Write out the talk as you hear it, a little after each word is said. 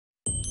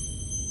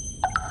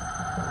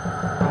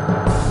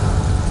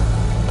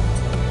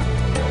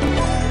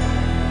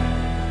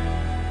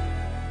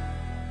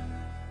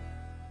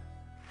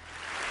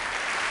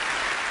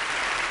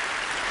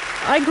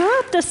grew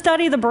up to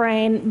study the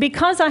brain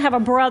because I have a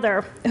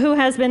brother who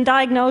has been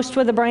diagnosed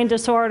with a brain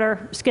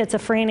disorder,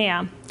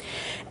 schizophrenia.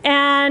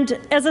 And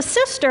as a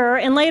sister,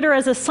 and later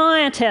as a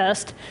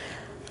scientist,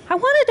 I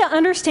wanted to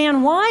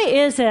understand why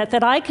is it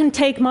that I can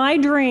take my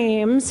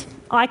dreams,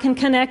 I can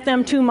connect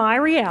them to my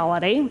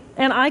reality,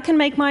 and I can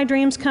make my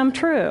dreams come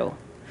true.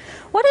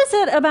 What is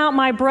it about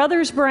my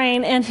brother's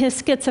brain and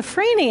his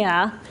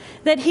schizophrenia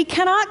that he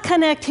cannot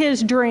connect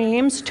his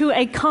dreams to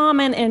a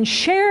common and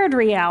shared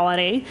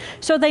reality,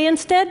 so they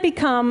instead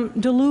become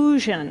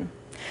delusion?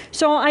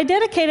 So I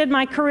dedicated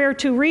my career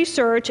to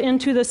research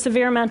into the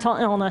severe mental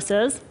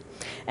illnesses,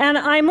 and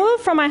I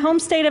moved from my home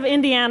state of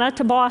Indiana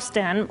to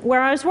Boston,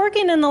 where I was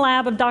working in the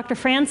lab of Dr.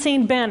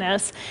 Francine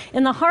Bennis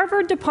in the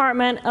Harvard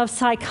Department of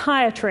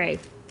Psychiatry.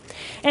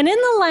 And in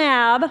the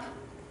lab,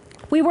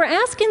 we were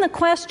asking the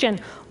question,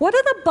 what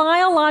are the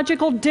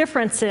biological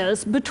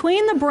differences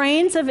between the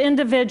brains of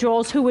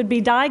individuals who would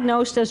be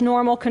diagnosed as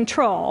normal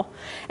control,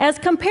 as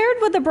compared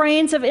with the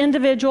brains of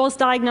individuals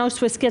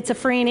diagnosed with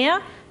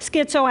schizophrenia,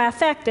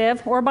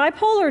 schizoaffective, or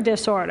bipolar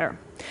disorder?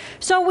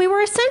 So we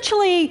were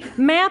essentially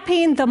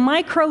mapping the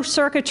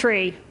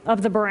microcircuitry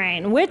of the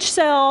brain, which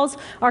cells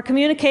are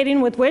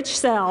communicating with which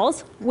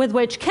cells, with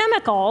which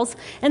chemicals,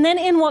 and then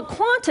in what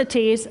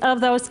quantities of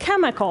those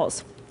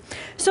chemicals.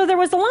 So there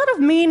was a lot of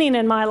meaning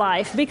in my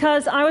life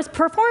because I was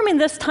performing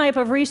this type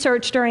of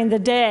research during the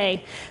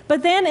day,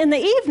 but then in the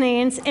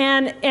evenings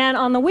and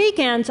on the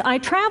weekends, I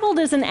traveled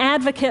as an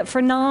advocate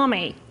for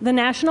NAMI, the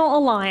National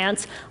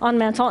Alliance on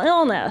Mental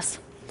Illness.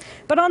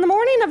 But on the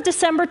morning of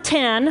December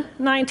 10,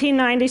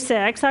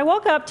 1996, I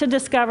woke up to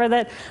discover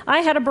that I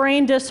had a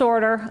brain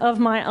disorder of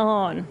my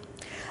own.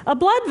 A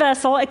blood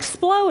vessel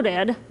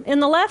exploded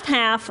in the left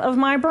half of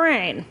my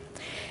brain.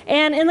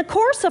 And in the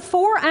course of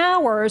 4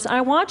 hours,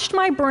 I watched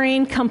my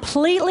brain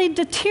completely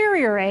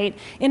deteriorate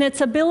in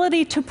its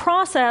ability to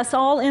process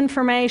all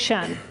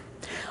information.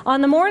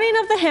 On the morning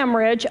of the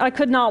hemorrhage, I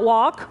could not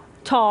walk,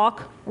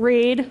 talk,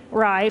 read,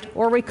 write,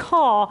 or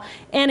recall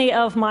any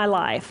of my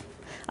life.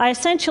 I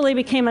essentially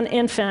became an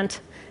infant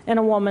in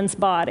a woman's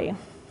body.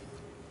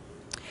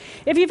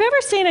 If you've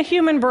ever seen a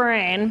human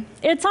brain,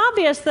 it's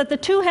obvious that the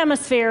two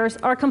hemispheres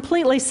are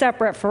completely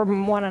separate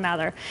from one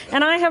another.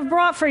 And I have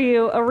brought for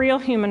you a real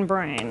human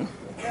brain.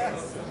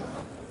 Yes.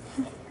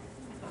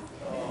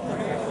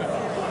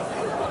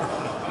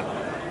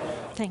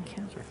 Thank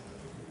you.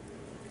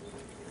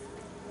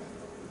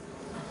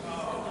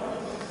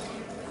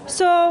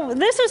 So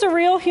this is a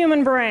real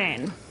human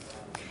brain.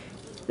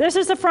 This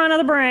is the front of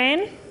the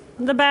brain,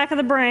 the back of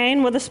the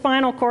brain with the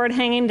spinal cord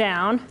hanging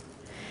down.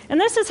 And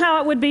this is how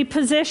it would be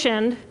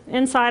positioned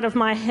inside of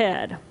my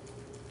head.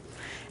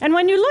 And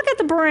when you look at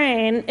the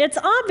brain, it's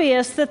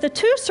obvious that the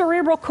two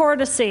cerebral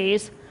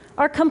cortices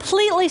are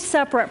completely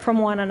separate from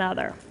one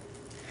another.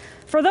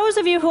 For those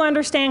of you who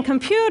understand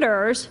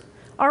computers,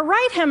 our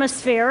right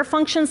hemisphere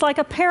functions like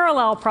a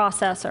parallel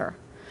processor,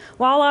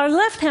 while our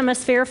left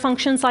hemisphere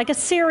functions like a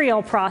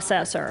serial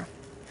processor.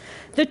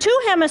 The two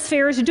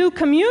hemispheres do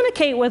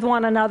communicate with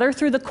one another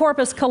through the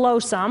corpus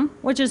callosum,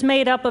 which is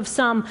made up of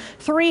some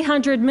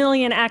 300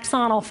 million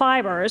axonal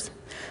fibers.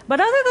 But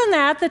other than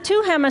that, the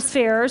two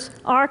hemispheres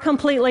are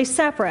completely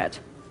separate.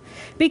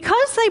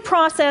 Because they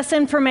process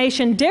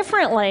information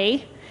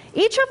differently,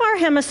 each of our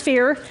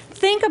hemispheres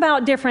think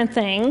about different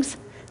things,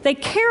 they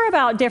care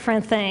about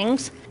different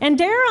things, and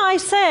dare I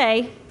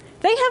say,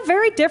 they have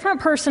very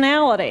different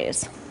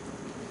personalities.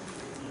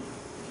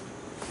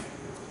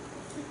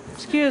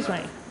 Excuse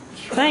me.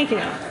 Thank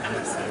you.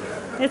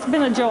 It's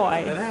been a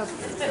joy.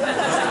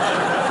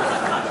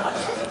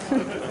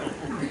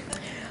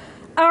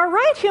 Our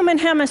right human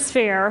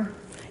hemisphere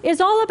is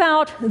all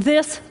about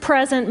this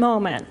present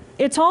moment.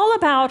 It's all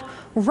about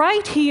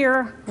right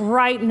here,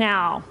 right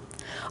now.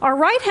 Our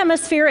right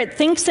hemisphere, it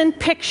thinks in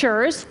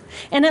pictures,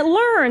 and it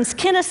learns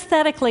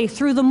kinesthetically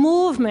through the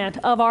movement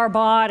of our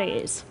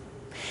bodies.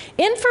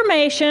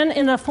 Information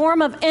in the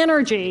form of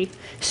energy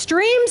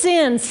streams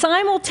in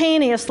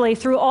simultaneously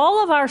through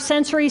all of our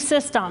sensory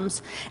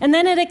systems, and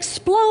then it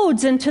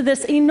explodes into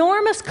this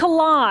enormous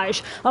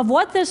collage of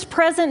what this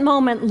present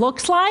moment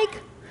looks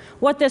like,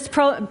 what this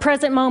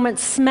present moment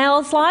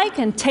smells like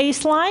and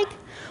tastes like,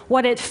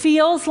 what it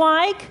feels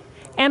like,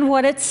 and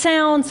what it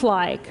sounds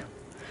like.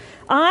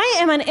 I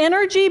am an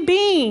energy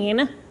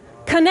being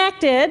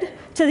connected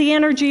to the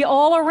energy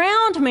all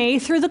around me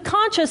through the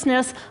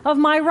consciousness of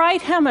my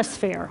right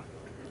hemisphere.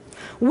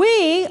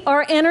 We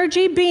are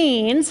energy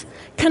beings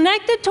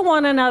connected to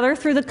one another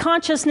through the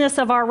consciousness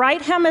of our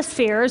right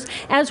hemispheres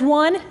as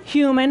one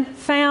human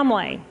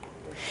family.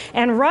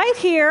 And right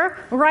here,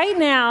 right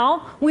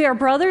now, we are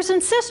brothers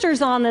and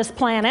sisters on this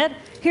planet,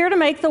 here to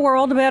make the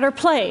world a better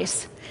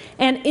place.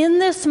 And in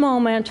this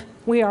moment,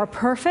 we are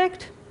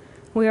perfect,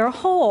 we are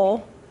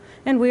whole,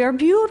 and we are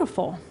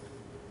beautiful.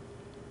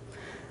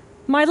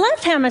 My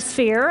left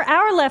hemisphere,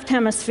 our left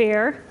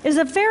hemisphere, is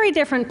a very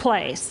different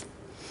place.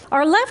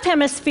 Our left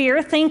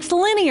hemisphere thinks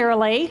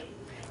linearly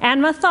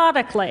and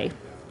methodically.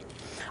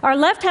 Our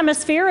left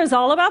hemisphere is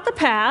all about the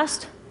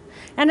past,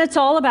 and it's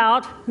all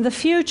about the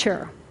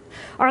future.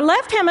 Our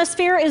left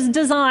hemisphere is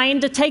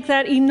designed to take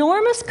that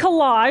enormous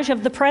collage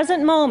of the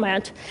present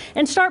moment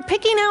and start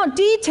picking out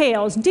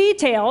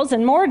details,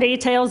 and more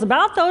details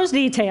about those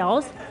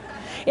details.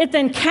 It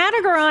then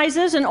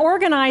categorizes and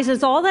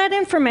organizes all that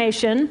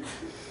information,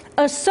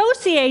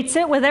 associates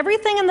it with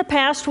everything in the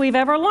past we've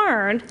ever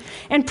learned,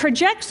 and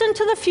projects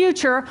into the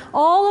future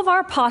all of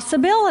our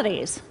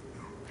possibilities.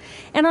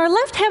 And our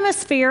left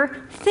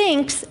hemisphere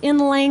thinks in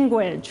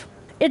language.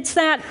 It's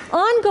that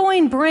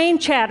ongoing brain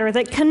chatter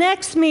that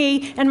connects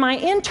me and my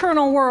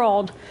internal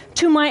world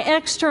to my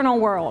external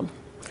world.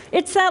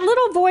 It's that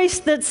little voice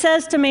that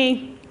says to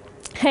me,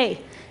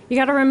 hey, you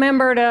got to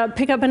remember to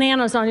pick up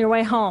bananas on your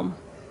way home.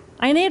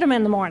 I need them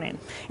in the morning.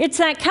 It's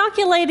that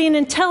calculating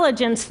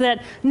intelligence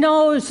that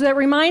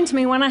reminds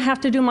me when I have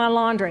to do my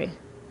laundry.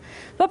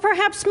 But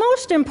perhaps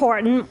most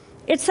important,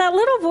 it's that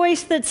little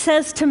voice that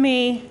says to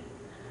me,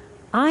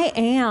 I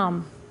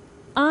am.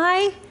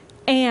 I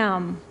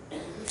am.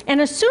 And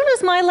as soon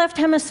as my left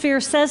hemisphere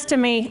says to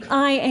me,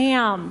 I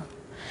am,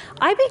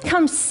 I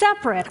become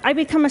separate. I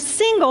become a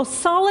single,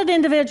 solid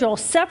individual,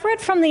 separate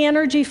from the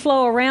energy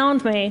flow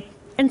around me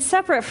and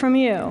separate from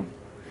you.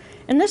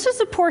 And this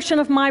is a portion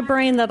of my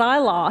brain that I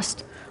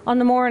lost on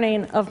the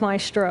morning of my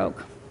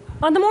stroke.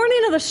 On the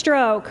morning of the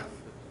stroke,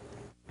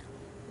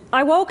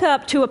 I woke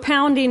up to a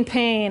pounding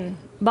pain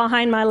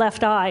behind my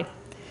left eye.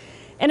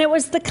 And it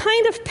was the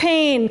kind of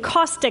pain,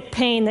 caustic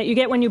pain, that you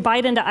get when you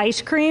bite into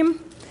ice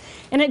cream.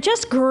 And it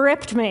just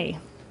gripped me,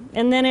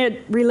 and then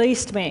it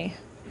released me.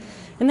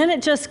 And then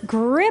it just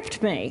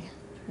gripped me,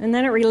 and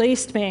then it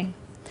released me.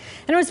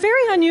 And it was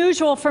very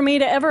unusual for me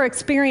to ever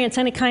experience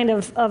any kind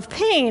of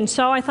pain,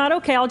 so I thought,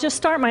 okay, I'll just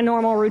start my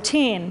normal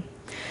routine.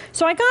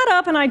 So I got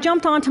up and I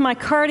jumped onto my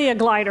cardio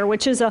glider,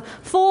 which is a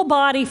full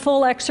body,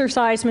 full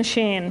exercise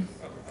machine.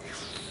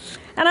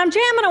 And I'm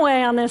jamming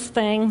away on this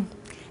thing,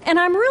 and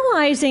I'm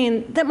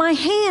realizing that my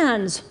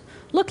hands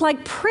look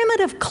like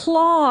primitive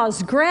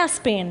claws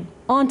grasping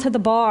onto the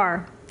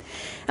bar.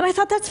 And I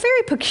thought, that's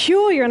very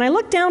peculiar, and I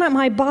looked down at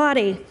my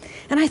body,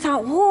 and I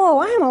thought,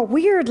 whoa, I'm a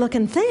weird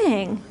looking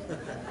thing.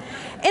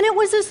 And it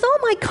was as though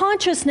my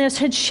consciousness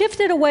had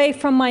shifted away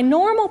from my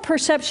normal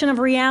perception of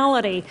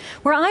reality,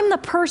 where I'm the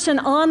person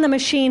on the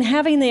machine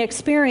having the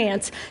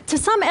experience, to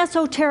some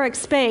esoteric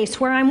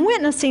space where I'm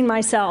witnessing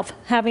myself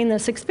having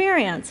this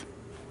experience.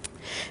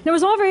 And it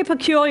was all very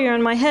peculiar,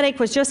 and my headache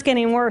was just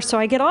getting worse, so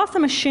I get off the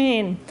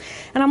machine,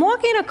 and I'm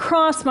walking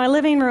across my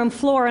living room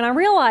floor, and I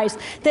realize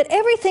that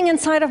everything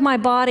inside of my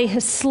body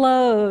has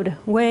slowed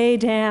way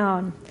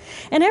down.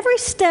 And every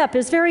step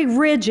is very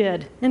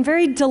rigid and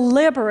very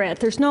deliberate.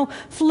 There's no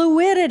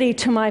fluidity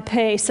to my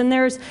pace, and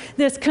there's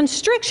this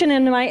constriction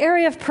in my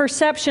area of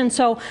perception,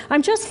 so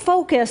I'm just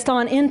focused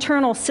on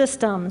internal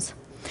systems.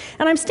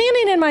 And I'm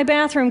standing in my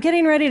bathroom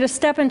getting ready to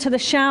step into the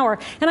shower,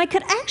 and I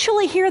could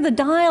actually hear the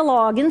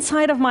dialogue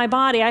inside of my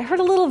body. I heard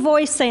a little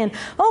voice saying,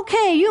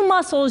 okay, you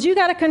muscles, you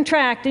got to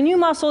contract, and you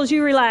muscles,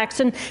 you relax.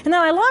 And then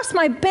I lost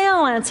my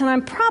balance, and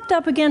I'm propped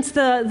up against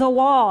the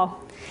wall.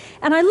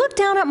 And I looked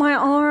down at my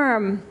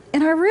arm,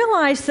 and I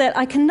realized that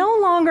I can no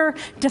longer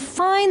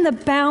define the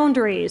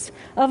boundaries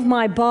of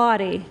my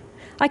body.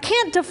 I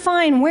can't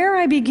define where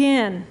I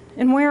begin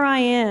and where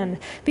I end,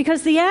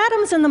 because the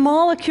atoms and the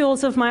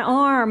molecules of my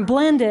arm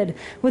blended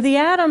with the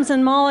atoms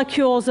and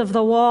molecules of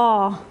the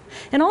wall.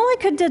 And all I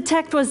could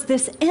detect was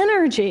this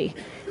energy.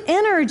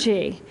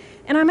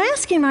 And I'm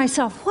asking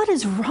myself, what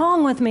is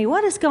wrong with me?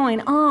 What is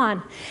going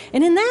on?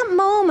 And in that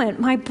moment,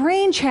 my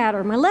brain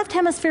chatter, my left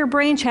hemisphere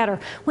brain chatter,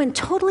 went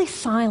totally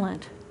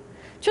silent.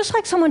 Just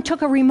like someone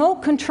took a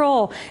remote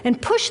control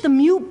and pushed the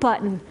mute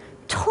button.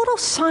 Total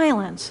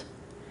silence.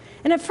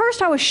 And at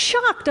first I was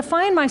shocked to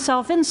find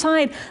myself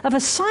inside of a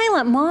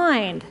silent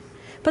mind.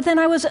 But then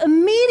I was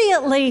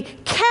immediately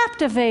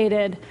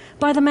captivated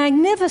by the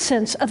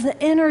magnificence of the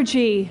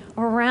energy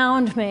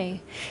around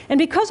me. And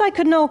because I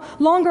could no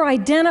longer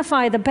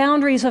identify the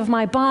boundaries of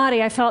my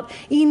body, I felt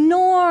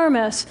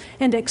enormous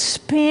and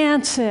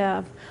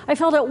expansive. I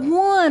felt at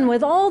one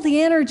with all the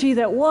energy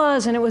that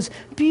was, and it was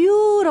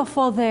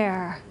beautiful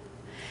there.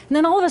 And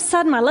then all of a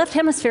sudden, my left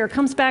hemisphere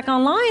comes back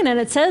online, and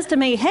it says to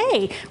me,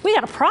 hey, we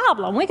got a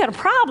problem, we got a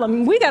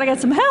problem, we got to get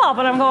some help.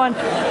 And I'm going,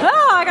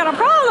 oh, I got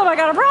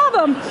a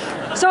problem.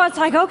 So it's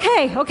like,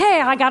 okay,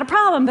 I got a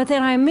problem. But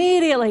then I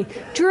immediately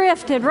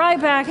drifted right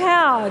back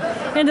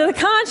out into the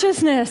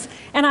consciousness,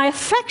 and I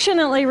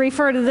affectionately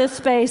refer to this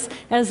space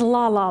as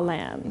La La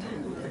Land.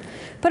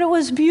 But it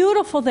was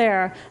beautiful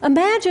there.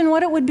 Imagine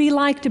what it would be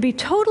like to be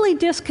totally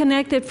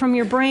disconnected from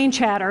your brain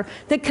chatter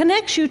that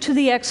connects you to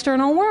the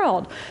external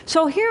world.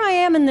 So here I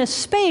am in this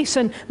space,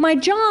 and my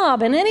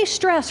job and any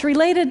stress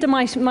related to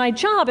my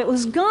job, it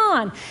was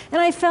gone.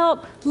 And I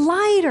felt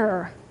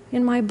lighter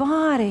in my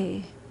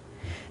body.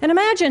 And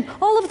imagine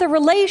all of the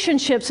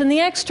relationships in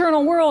the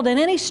external world and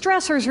any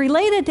stressors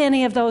related to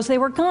any of those, they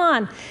were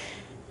gone.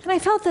 And I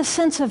felt this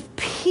sense of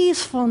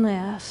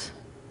peacefulness.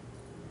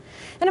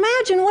 And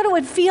imagine what it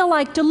would feel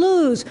like to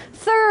lose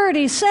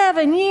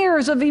 37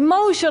 years of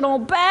emotional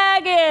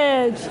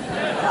baggage.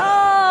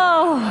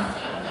 Oh,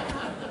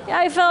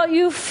 I felt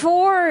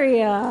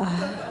euphoria.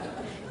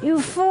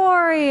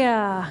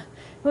 Euphoria.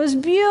 It was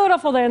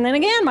beautiful there. And then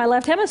again, my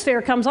left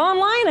hemisphere comes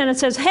online and it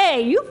says,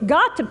 hey, you've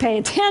got to pay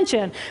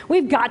attention.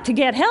 We've got to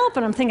get help.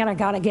 And I'm thinking, I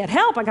got to get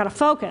help. I got to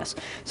focus.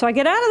 So I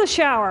get out of the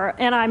shower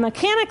and I'm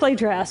mechanically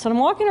dressed and I'm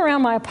walking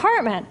around my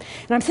apartment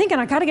and I'm thinking,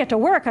 I got to get to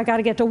work. I got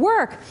to get to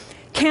work.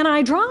 Can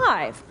I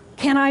drive?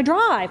 Can I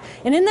drive?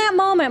 And in that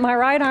moment, my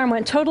right arm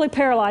went totally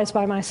paralyzed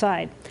by my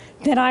side.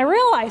 Then I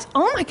realized,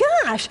 oh my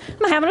gosh,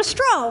 I'm having a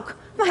stroke.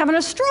 I'm having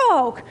a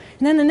stroke.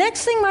 And then the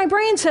next thing my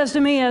brain says to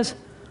me is,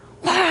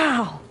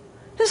 wow,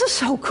 this is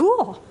so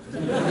cool.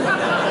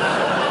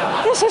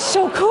 This is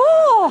so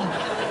cool.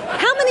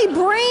 How many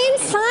brain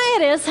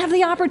scientists have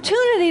the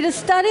opportunity to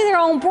study their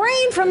own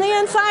brain from the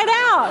inside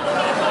out?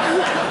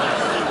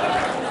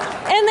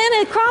 And then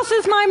it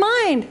crosses my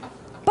mind,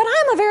 but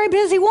I'm a very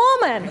busy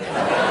woman.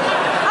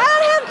 I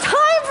don't have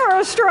time for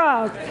a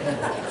stroke.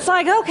 It's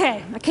like,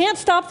 okay, I can't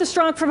stop the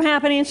stroke from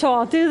happening, so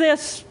I'll do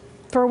this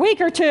for a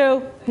week or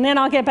two, and then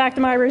I'll get back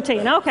to my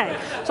routine. Okay,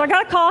 so I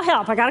got to call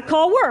help. I got to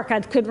call work. I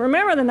couldn't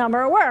remember the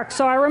number at work.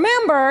 So I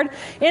remembered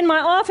in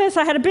my office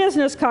I had a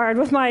business card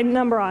with my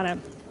number on it.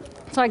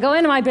 So I go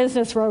into my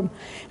business room,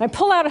 and I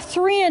pull out a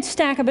 3-inch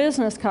stack of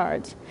business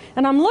cards.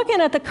 And I'm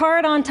looking at the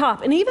card on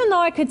top. And even though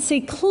I could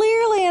see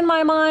clearly in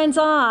my mind's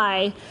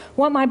eye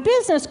what my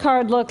business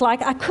card looked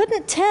like, I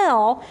couldn't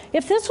tell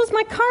if this was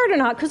my card or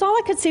not, because all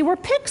I could see were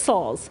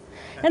pixels.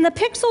 And the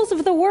pixels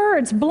of the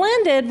words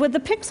blended with the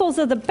pixels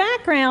of the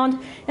background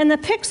and the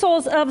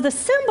pixels of the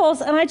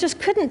symbols, and I just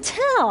couldn't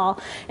tell.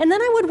 And then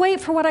I would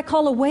wait for what I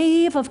call a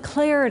wave of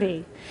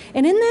clarity.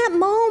 And in that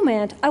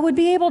moment, I would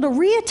be able to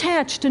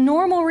reattach to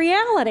normal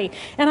reality.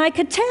 And I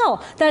could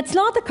tell, that's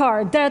not the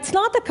card, that's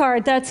not the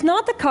card, that's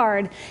not the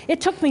card.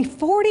 It took me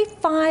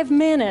 45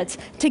 minutes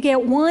to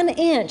get 1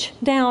 inch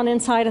down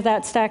inside of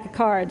that stack of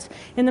cards.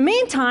 In the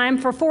meantime,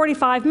 for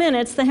 45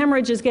 minutes, the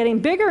hemorrhage is getting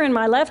bigger in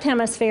my left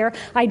hemisphere.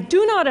 I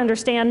do not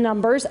understand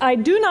numbers. I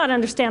do not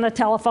understand a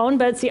telephone,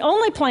 but it's the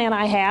only plan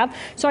I have.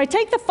 So I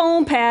take the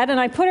foam pad and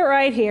I put it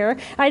right here.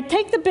 I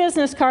take the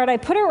business card, I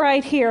put it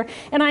right here,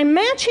 and I'm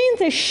matching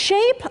the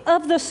shape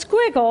of the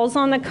squiggles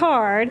on the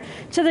card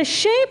to the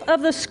shape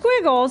of the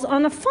squiggles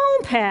on the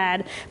foam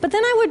pad. But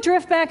then I would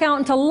drift back out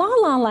into la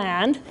la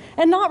land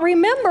and not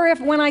remember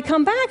if when I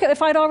come back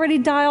if I'd already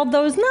dialed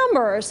those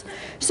numbers.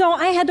 So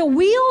I had to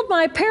wield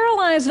my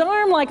paralyzed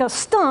arm like a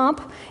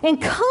stump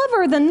and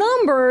cover the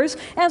numbers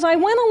as I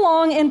went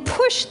along and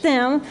push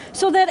them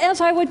so that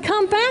as I would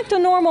come back to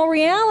normal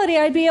reality,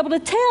 I'd be able to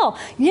tell,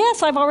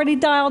 yes, I've already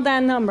dialed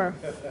that number.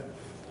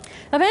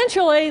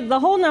 Eventually, the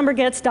whole number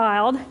gets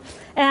dialed,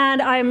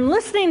 and I'm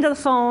listening to the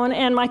phone,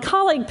 and my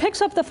colleague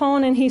picks up the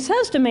phone, and he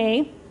says to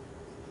me,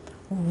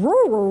 and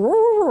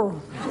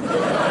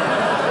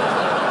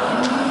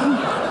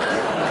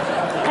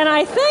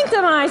I think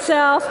to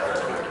myself,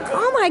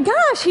 oh my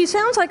gosh, he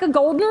sounds like a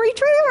golden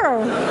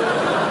retriever.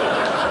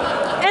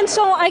 And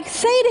so I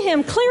say to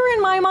him, clear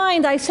in my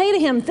mind, I say to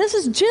him, this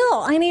is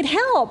Jill, I need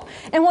help.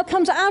 And what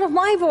comes out of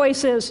my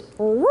voice is,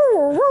 and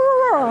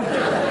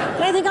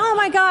I think, oh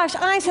my gosh,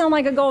 I sound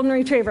like a golden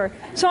retriever.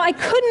 So I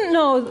didn't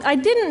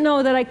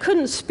know that I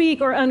couldn't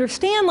speak or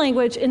understand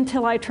language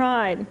until I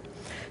tried.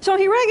 So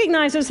he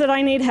recognizes that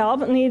I need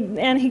help,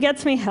 and he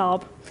gets me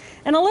help.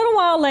 And a little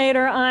while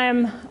later,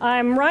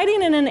 I'm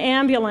riding in an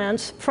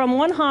ambulance from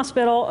one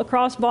hospital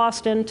across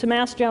Boston to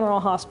Mass General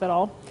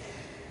Hospital.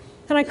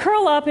 And I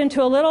curl up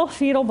into a little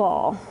fetal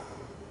ball.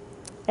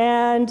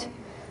 And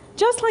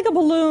just like a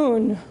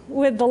balloon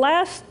with the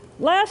last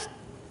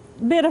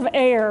bit of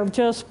air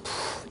just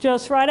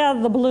right out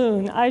of the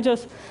balloon, I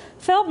just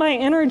felt my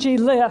energy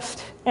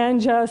lift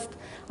and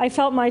I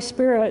felt my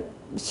spirit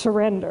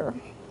surrender.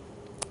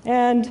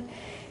 And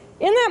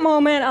in that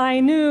moment,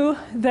 I knew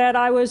that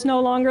I was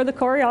no longer the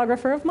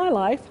choreographer of my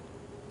life.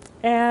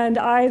 And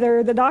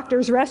either the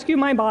doctors rescue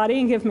my body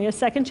and give me a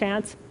second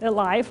chance at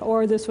life,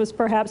 or this was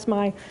perhaps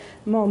my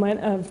moment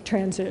of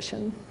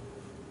transition.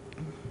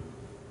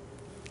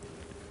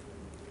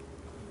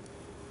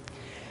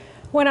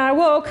 When I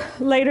woke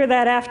later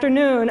that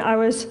afternoon, I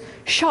was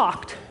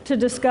shocked to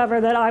discover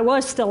that I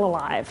was still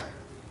alive.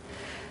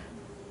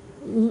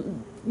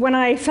 When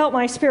I felt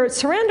my spirit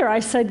surrender, I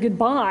said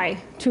goodbye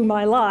to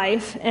my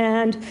life,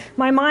 and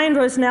my mind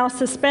was now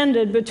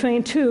suspended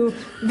between two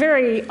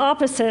very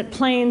opposite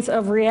planes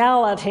of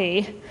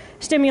reality.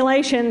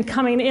 Stimulation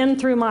coming in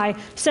through my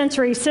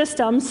sensory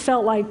systems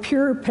felt like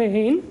pure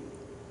pain.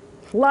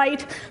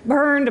 Light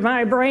burned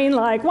my brain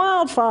like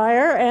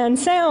wildfire, and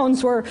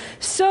sounds were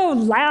so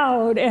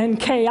loud and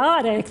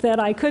chaotic that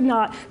I could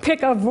not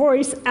pick a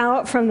voice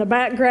out from the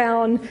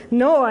background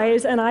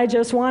noise, and I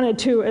just wanted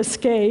to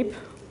escape.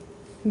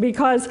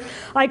 Because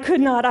I could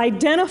not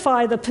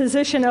identify the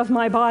position of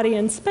my body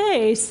in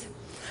space,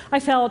 I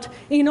felt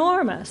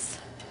enormous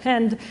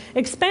and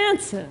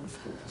expansive,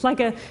 like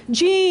a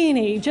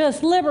genie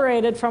just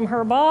liberated from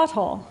her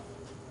bottle.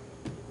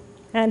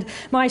 And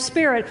my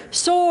spirit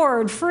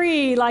soared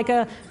free like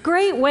a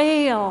great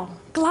whale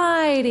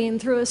gliding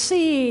through a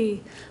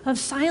sea of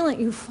silent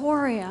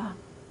euphoria.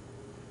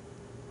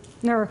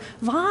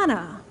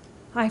 nirvana.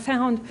 I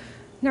found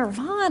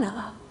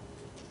nirvana.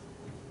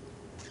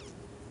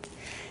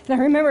 And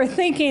I remember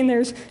thinking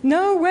there's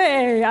no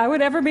way I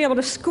would ever be able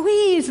to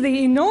squeeze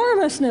the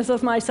enormousness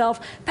of myself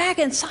back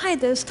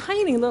inside this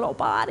tiny little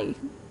body.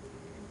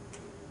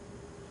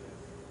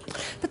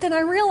 But then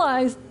I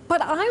realized,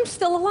 but I'm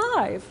still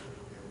alive.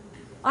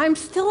 I'm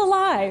still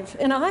alive,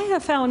 and I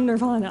have found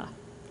nirvana.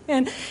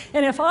 And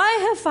if I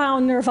have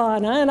found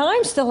nirvana and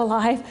I'm still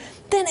alive,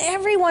 then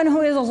everyone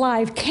who is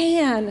alive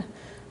can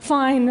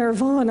find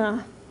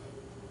nirvana.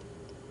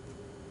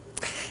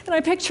 And I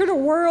pictured a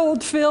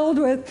world filled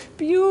with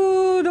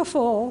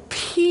beautiful,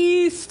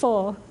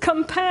 peaceful,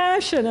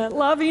 compassionate,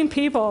 loving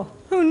people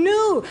who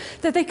knew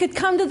that they could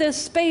come to this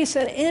space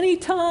at any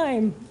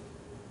time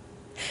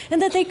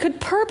and that they could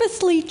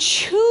purposely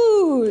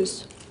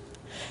choose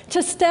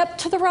to step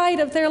to the right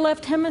of their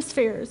left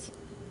hemispheres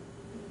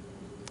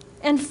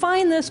and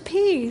find this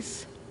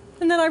peace.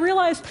 And then I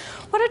realized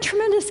what a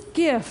tremendous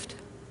gift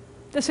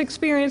this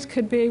experience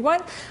could be.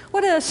 What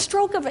a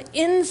stroke of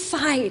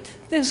insight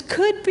this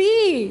could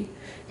be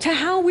to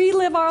how we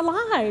live our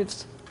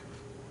lives.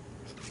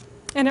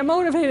 And it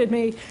motivated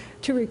me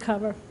to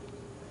recover.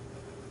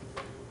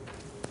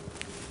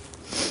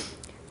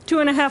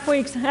 2.5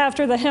 weeks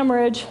after the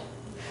hemorrhage,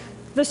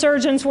 the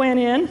surgeons went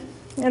in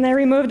and they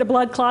removed a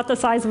blood clot the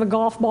size of a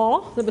golf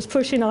ball that was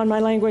pushing on my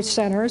language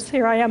centers.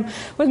 Here I am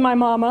with my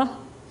mama,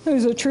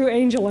 who's a true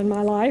angel in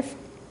my life.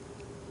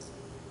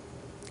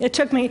 It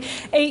took me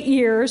 8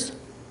 years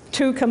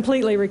to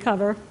completely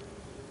recover.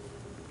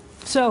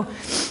 So,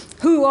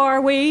 who are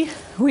we?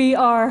 We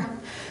are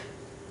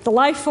the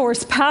life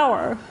force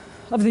power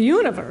of the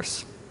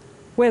universe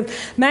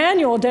with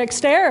manual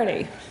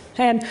dexterity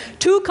and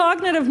 2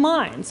 cognitive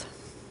minds.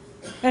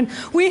 And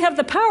we have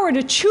the power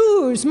to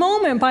choose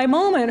moment by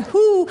moment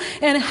who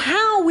and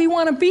how we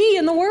want to be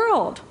in the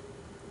world.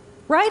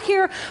 Right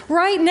here,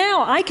 right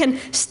now, I can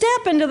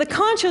step into the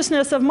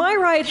consciousness of my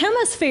right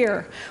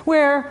hemisphere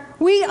where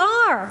we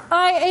are.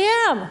 I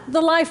am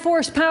the life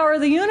force power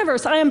of the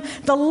universe. I am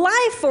the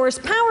life force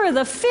power of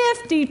the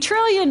 50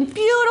 trillion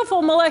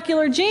beautiful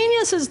molecular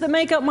geniuses that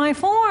make up my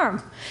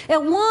form,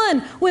 at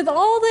one with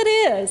all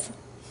that is.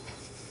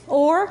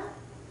 Or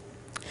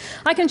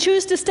I can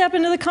choose to step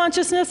into the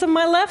consciousness of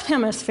my left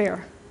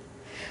hemisphere,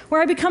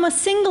 where I become a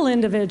single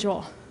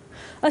individual,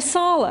 a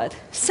solid,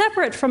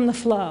 separate from the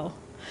flow,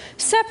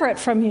 separate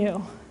from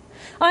you.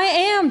 I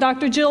am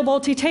Dr. Jill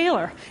Bolte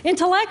Taylor,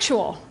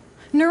 intellectual,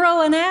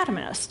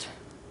 neuroanatomist.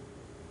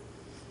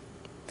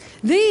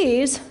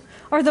 These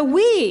are the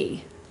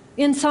we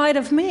inside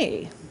of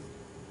me.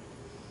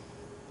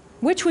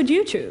 Which would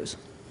you choose?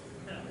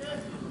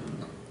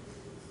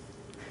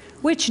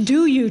 Which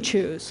do you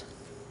choose?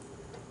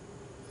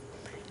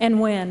 And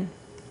when?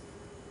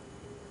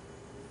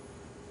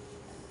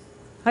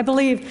 I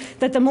believe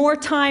that the more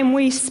time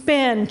we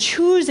spend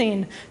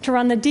choosing to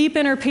run the deep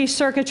inner peace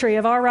circuitry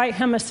of our right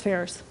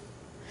hemispheres,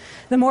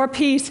 the more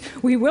peace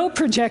we will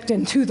project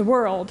into the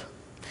world,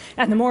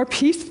 and the more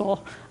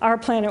peaceful our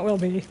planet will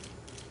be.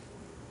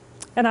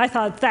 And I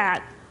thought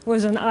that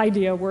was an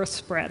idea worth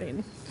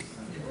spreading.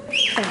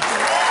 Thank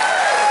you.